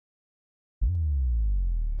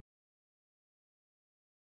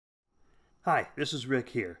Hi, this is Rick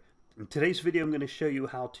here. In today's video, I'm going to show you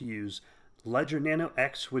how to use Ledger Nano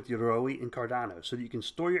X with Yoroi and Cardano so that you can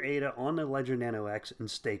store your ADA on the Ledger Nano X and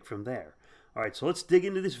stake from there. Alright, so let's dig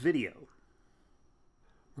into this video.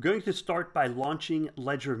 We're going to start by launching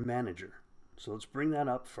Ledger Manager. So let's bring that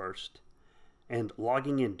up first and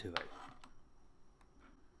logging into it.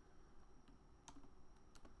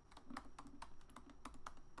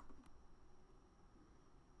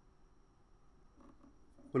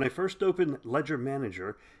 When I first open Ledger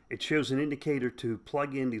Manager, it shows an indicator to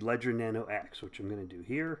plug in the Ledger Nano X, which I'm going to do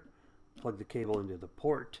here. Plug the cable into the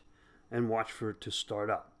port and watch for it to start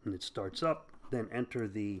up. And it starts up, then enter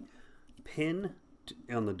the pin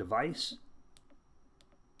on the device.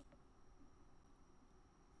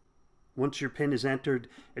 Once your pin is entered,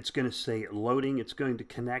 it's going to say loading. It's going to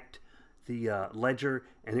connect the ledger,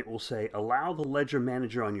 and it will say allow the Ledger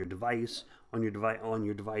Manager on your device. On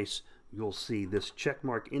your device, you'll see this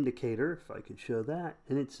checkmark indicator, if I could show that,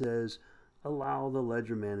 and it says allow the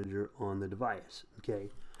Ledger Manager on the device. Okay,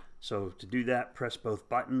 so to do that, press both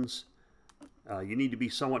buttons. You need to be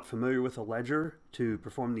somewhat familiar with a ledger to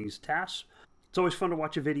perform these tasks. It's always fun to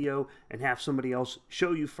watch a video and have somebody else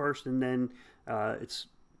show you first, and then it's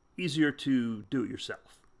easier to do it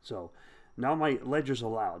yourself. So now my ledger's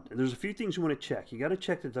allowed. There's a few things you want to check. You got to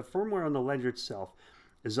check that the firmware on the ledger itself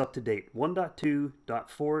is up to date,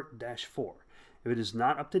 1.2.4-4. If it is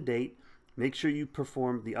not up to date, make sure you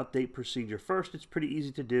perform the update procedure first. It's pretty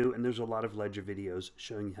easy to do, and there's a lot of Ledger videos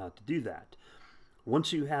showing you how to do that.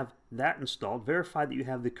 Once you have that installed, verify that you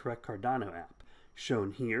have the correct Cardano app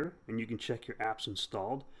shown here, and you can check your apps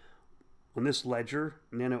installed. On this Ledger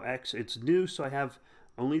Nano X, it's new, so I have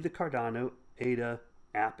only the Cardano ADA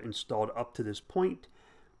app installed up to this point.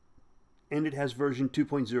 And it has version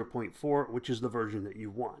 2.0.4, which is the version that you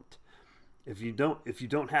want. If you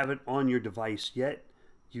don't have it on your device yet,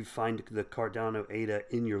 you find the Cardano ADA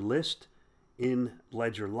in your list in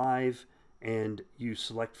Ledger Live, and you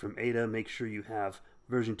select from ADA, make sure you have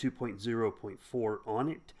version 2.0.4 on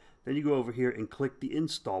it. Then you go over here and click the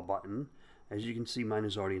install button. As you can see, mine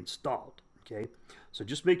is already installed. Okay, so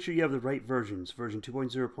just make sure you have the right versions, version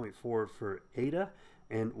 2.0.4 for ADA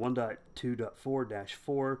and 1.2.4-4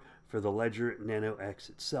 for the Ledger Nano X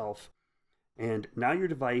itself. And now your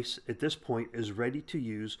device at this point is ready to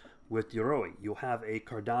use with Yoroi. You'll have a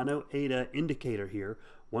Cardano ADA indicator here.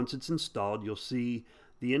 Once it's installed, you'll see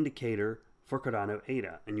the indicator for Cardano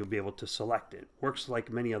ADA, and you'll be able to select it. Works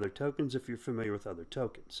like many other tokens if you're familiar with other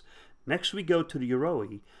tokens. Next, we go to the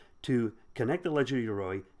Yoroi to connect the Ledger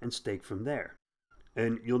Yoroi and stake from there.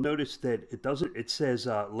 And you'll notice that it says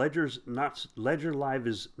Ledger Live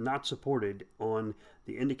is not supported on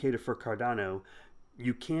the indicator for Cardano.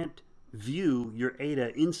 You can't view your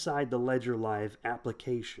ADA inside the Ledger Live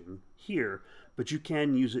application here, but you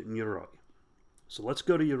can use it in Yoroi. So let's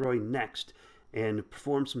go to Yoroi next and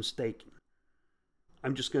perform some staking.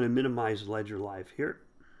 I'm just going to minimize Ledger Live here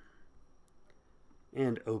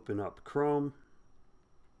and open up Chrome.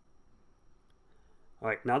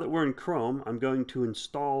 Alright, now that we're in Chrome, I'm going to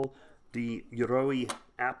install the Yoroi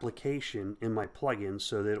application in my plugin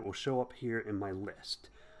so that it will show up here in my list.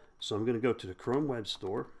 So I'm going to go to the Chrome Web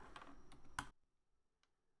Store,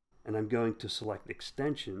 and I'm going to select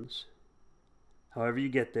extensions. However you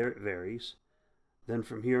get there, it varies. Then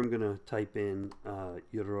from here I'm going to type in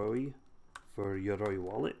Yoroi for Yoroi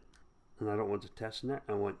Wallet, and I don't want the testnet,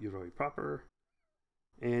 I want Yoroi proper.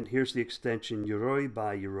 And here's the extension Yoroi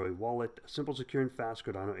by Yoroi Wallet, a simple, secure, and fast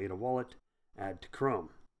Cardano ADA wallet. Add to Chrome.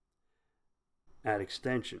 Add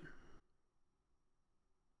extension.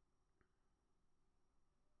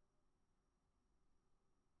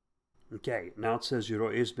 Okay, now it says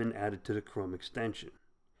Yoroi has been added to the Chrome extension.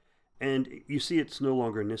 And you see it's no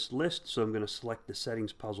longer in this list, so I'm going to select the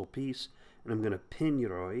settings puzzle piece, and I'm going to pin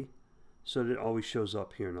Yoroi so that it always shows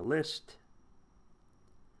up here in a list.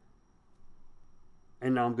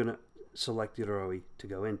 And now I'm going to select Yoroi to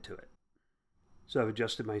go into it. So I've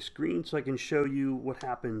adjusted my screen so I can show you what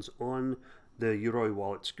happens on the Yoroi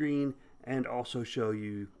wallet screen and also show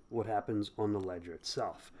you what happens on the ledger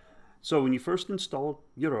itself. So when you first install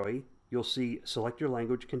Yoroi, you'll see select your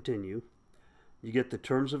language, continue. You get the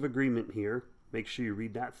terms of agreement here. Make sure you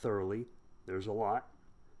read that thoroughly. There's a lot.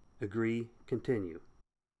 Agree, continue.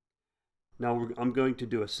 Now I'm going to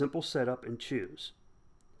do a simple setup and choose.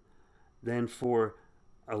 Then for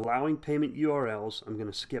allowing payment URLs, I'm going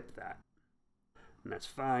to skip that. And that's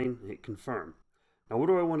fine. Hit confirm. Now what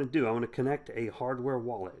do I want to do? I want to connect a hardware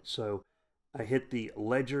wallet. So I hit the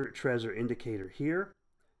Ledger Trezor indicator here,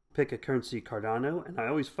 pick a currency Cardano, and I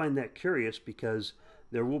always find that curious because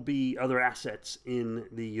there will be other assets in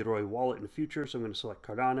the Yoroi wallet in the future. So I'm going to select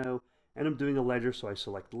Cardano And I'm doing a ledger, so I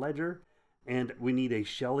select ledger. And we need a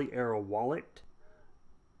Shelly Arrow wallet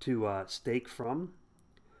to stake from.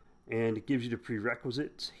 And it gives you the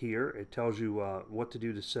prerequisites here. It tells you what to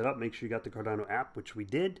do to set up. Make sure you got the Cardano app, which we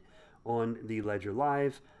did on the Ledger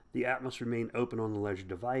Live. The app must remain open on the Ledger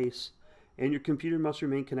device, and your computer must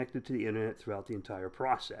remain connected to the internet throughout the entire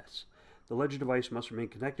process. The Ledger device must remain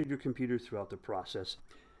connected to your computer throughout the process.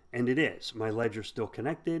 And it is. My Ledger's still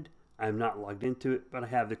connected. I'm not logged into it, but I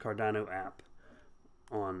have the Cardano app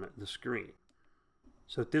on the screen.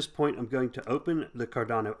 So at this point, I'm going to open the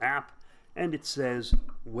Cardano app, and it says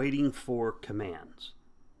waiting for commands.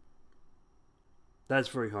 That's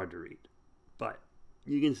very hard to read, but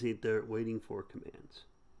you can see it there, waiting for commands.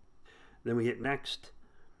 Then we hit next,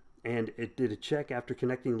 and it did a check after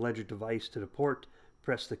connecting the Ledger device to the port.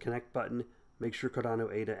 Press the connect button. Make sure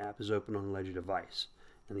Cardano ADA app is open on the Ledger device.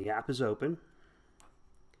 And the app is open.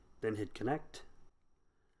 Then hit connect.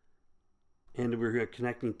 And we're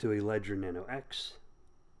connecting to a Ledger Nano X.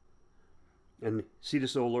 And see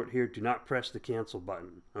this alert here, do not press the cancel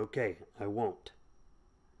button. Okay, I won't.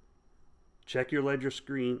 Check your Ledger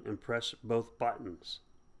screen and press both buttons.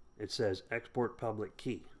 It says export public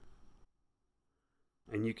key.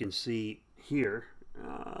 And you can see here,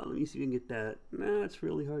 let me see if you can get that. No, it's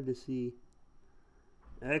really hard to see.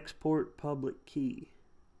 Export public key.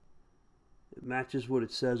 It matches what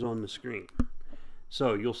it says on the screen.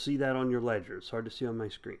 So you'll see that on your Ledger. It's hard to see on my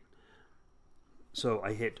screen. So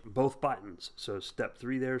I hit both buttons. So step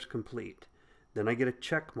 3 there is complete. Then I get a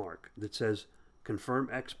check mark that says confirm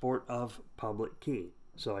export of public key.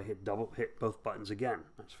 So I hit both buttons again.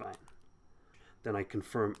 That's fine. Then I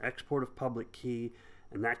confirm export of public key,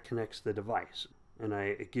 and that connects the device. And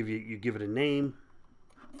you give it a name.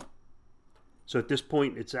 So at this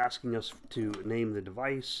point, it's asking us to name the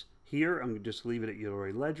device. Here, I'm going to just leave it at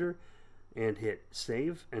Yoroi Ledger and hit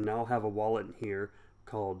save. And now I'll have a wallet in here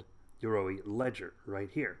called Yoroi Ledger right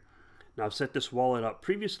here. Now I've set this wallet up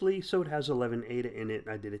previously, so it has 11 ADA in it.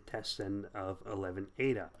 I did a test send of 11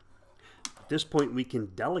 ADA. At this point, we can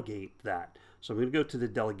delegate that. So I'm going to go to the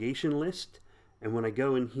delegation list, and when I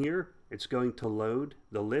go in here, it's going to load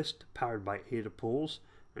the list powered by ADA pools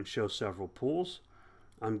and show several pools.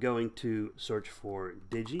 I'm going to search for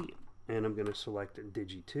DIGI, and I'm going to select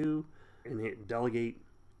DIGI 2 and hit delegate,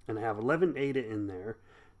 and I have 11 ADA in there.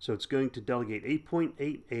 So it's going to delegate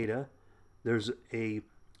 8.8 ADA. There's a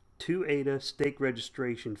 2 ADA stake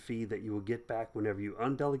registration fee that you will get back whenever you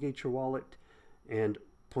undelegate your wallet, and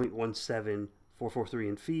 0.17443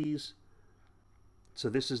 in fees. So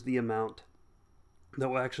this is the amount that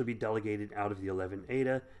will actually be delegated out of the 11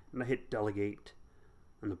 ADA, and I hit delegate,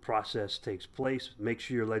 and the process takes place. Make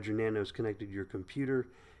sure your Ledger Nano is connected to your computer,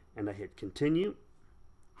 and I hit continue.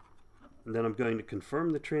 And then I'm going to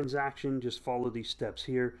confirm the transaction. Just follow these steps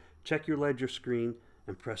here. Check your Ledger screen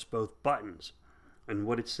and press both buttons. And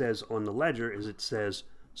what it says on the Ledger is it says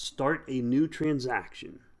start a new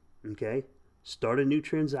transaction. Okay? Start a new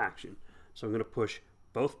transaction. So I'm going to push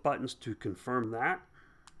both buttons to confirm that.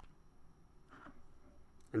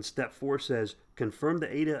 And step 4 says confirm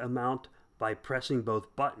the ADA amount by pressing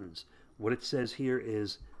both buttons. What it says here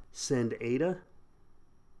is send ADA.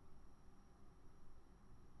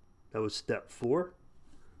 That was step 4.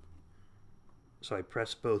 So I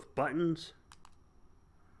press both buttons,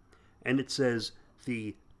 and it says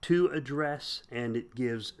the to address, and it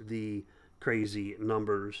gives the crazy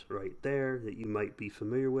numbers right there that you might be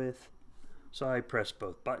familiar with. So I press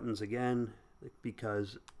both buttons again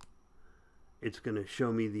because it's going to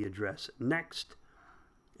show me the address next.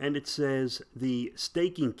 And it says the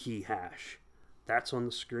staking key hash. That's on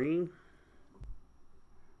the screen.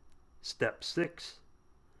 Step 6.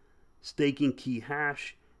 Staking key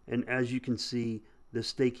hash, and as you can see, the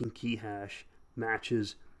staking key hash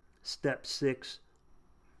matches step 6.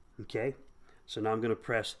 Okay, so now I'm going to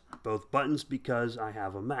press both buttons because I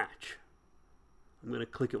have a match. I'm going to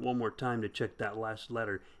click it one more time to check that last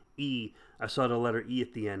letter, E. I saw the letter E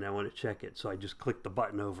at the end. I want to check it, so I just clicked the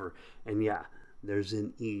button over, and yeah, there's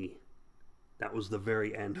an E. That was the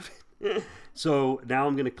very end of it. So now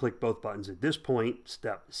I'm going to click both buttons. At this point,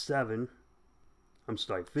 step 7.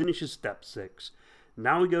 Finishes step 6.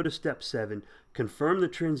 Now we go to step 7, confirm the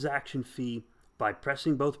transaction fee by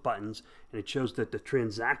pressing both buttons, and it shows that the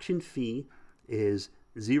transaction fee is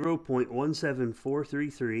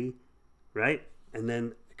 0.17433, right? And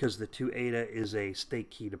then because the 2 ADA is a stake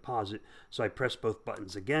key deposit, so I press both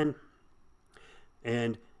buttons again,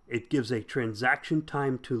 and it gives a transaction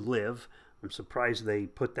time to live. I'm surprised they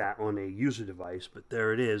put that on a user device, but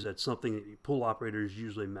there it is. That's something that pool operators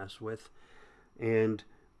usually mess with. And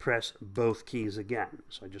press both keys again.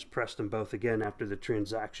 So I just pressed them both again after the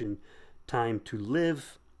transaction time to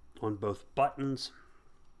live on both buttons.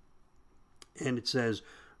 And it says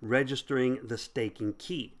registering the staking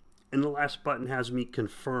key. And the last button has me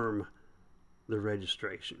confirm the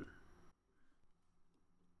registration.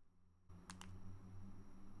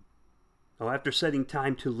 Now, after setting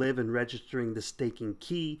time to live and registering the staking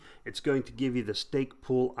key, it's going to give you the stake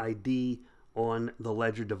pool ID on the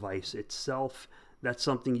Ledger device itself. That's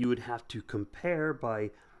something you would have to compare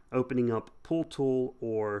by opening up Pool Tool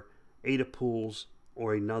or Ada Pools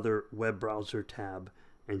or another web browser tab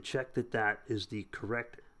and check that that is the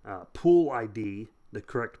correct pool ID, the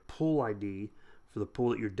correct pool ID for the pool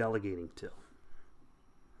that you're delegating to.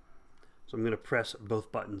 So I'm going to press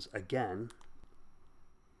both buttons again.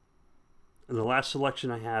 And the last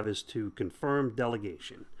selection I have is to confirm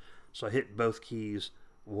delegation. So I hit both keys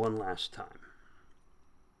one last time.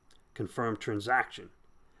 Confirm transaction.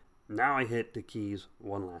 Now I hit the keys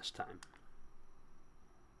one last time.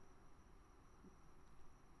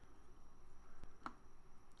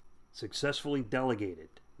 Successfully delegated.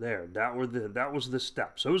 There, that was the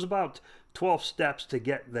steps. So it was about 12 steps to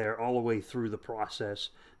get there all the way through the process.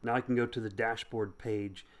 Now I can go to the dashboard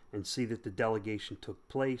page and see that the delegation took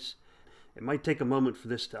place. It might take a moment for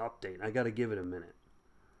this to update. I got to give it a minute.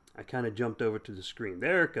 I kind of jumped over to the screen.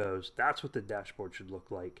 There it goes. That's what the dashboard should look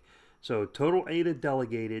like. So total ADA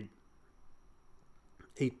delegated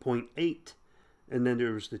 8.8, and then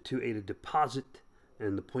there was the 2 ADA deposit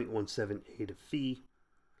and the 0.17 ADA fee.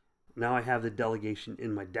 Now I have the delegation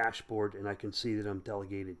in my dashboard, and I can see that I'm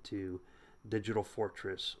delegated to Digital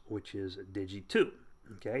Fortress, which is DIGI 2.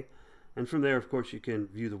 Okay, and from there, of course, you can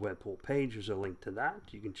view the web pool page. There's a link to that.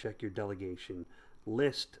 You can check your delegation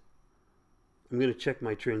list. I'm going to check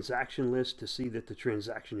my transaction list to see that the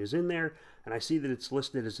transaction is in there, and I see that it's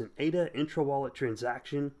listed as an ADA intra-wallet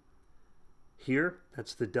transaction here.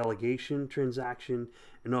 That's the delegation transaction,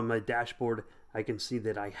 and on my dashboard I can see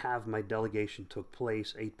that I have my delegation took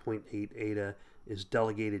place. 8.8 ADA is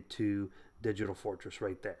delegated to Digital Fortress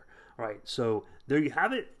right there. All right, so there you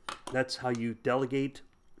have it. That's how you delegate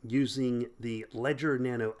using the Ledger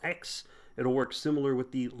Nano X. It'll work similar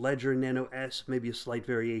with the Ledger Nano S, maybe a slight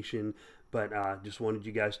variation, but just wanted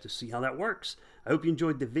you guys to see how that works. I hope you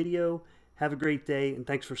enjoyed the video. Have a great day, and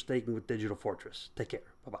thanks for staking with Digital Fortress. Take care.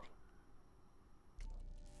 Bye-bye.